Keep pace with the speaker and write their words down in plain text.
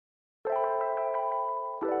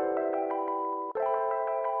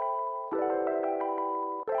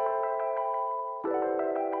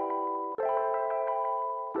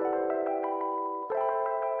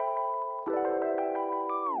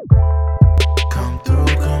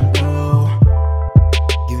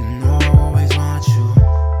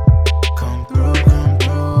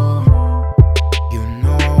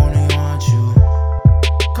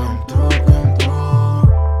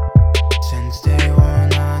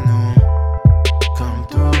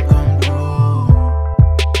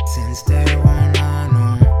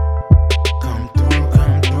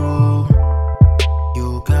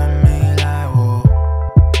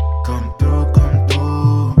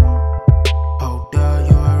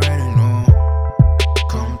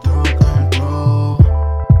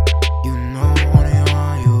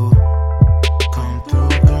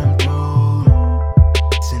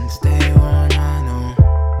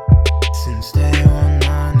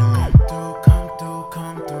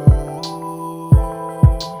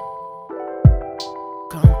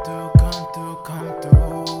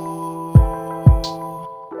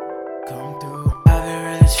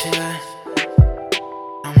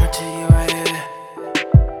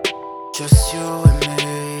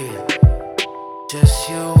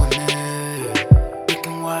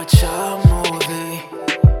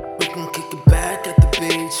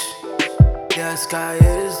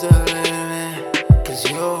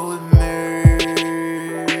'cause you're with me.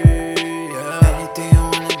 Yeah. Anything you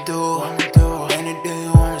wanna do, anything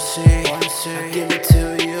you wanna see, I give it to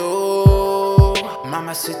you.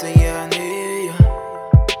 Mamacita, yeah, I need you.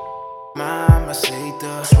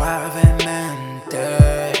 Mamacita, suavemente,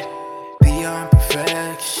 beyond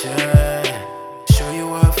perfection. Show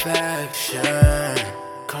you affection.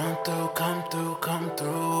 Come through, come through, come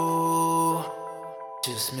through.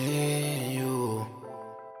 Just me and you.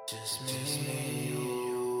 Just me and you.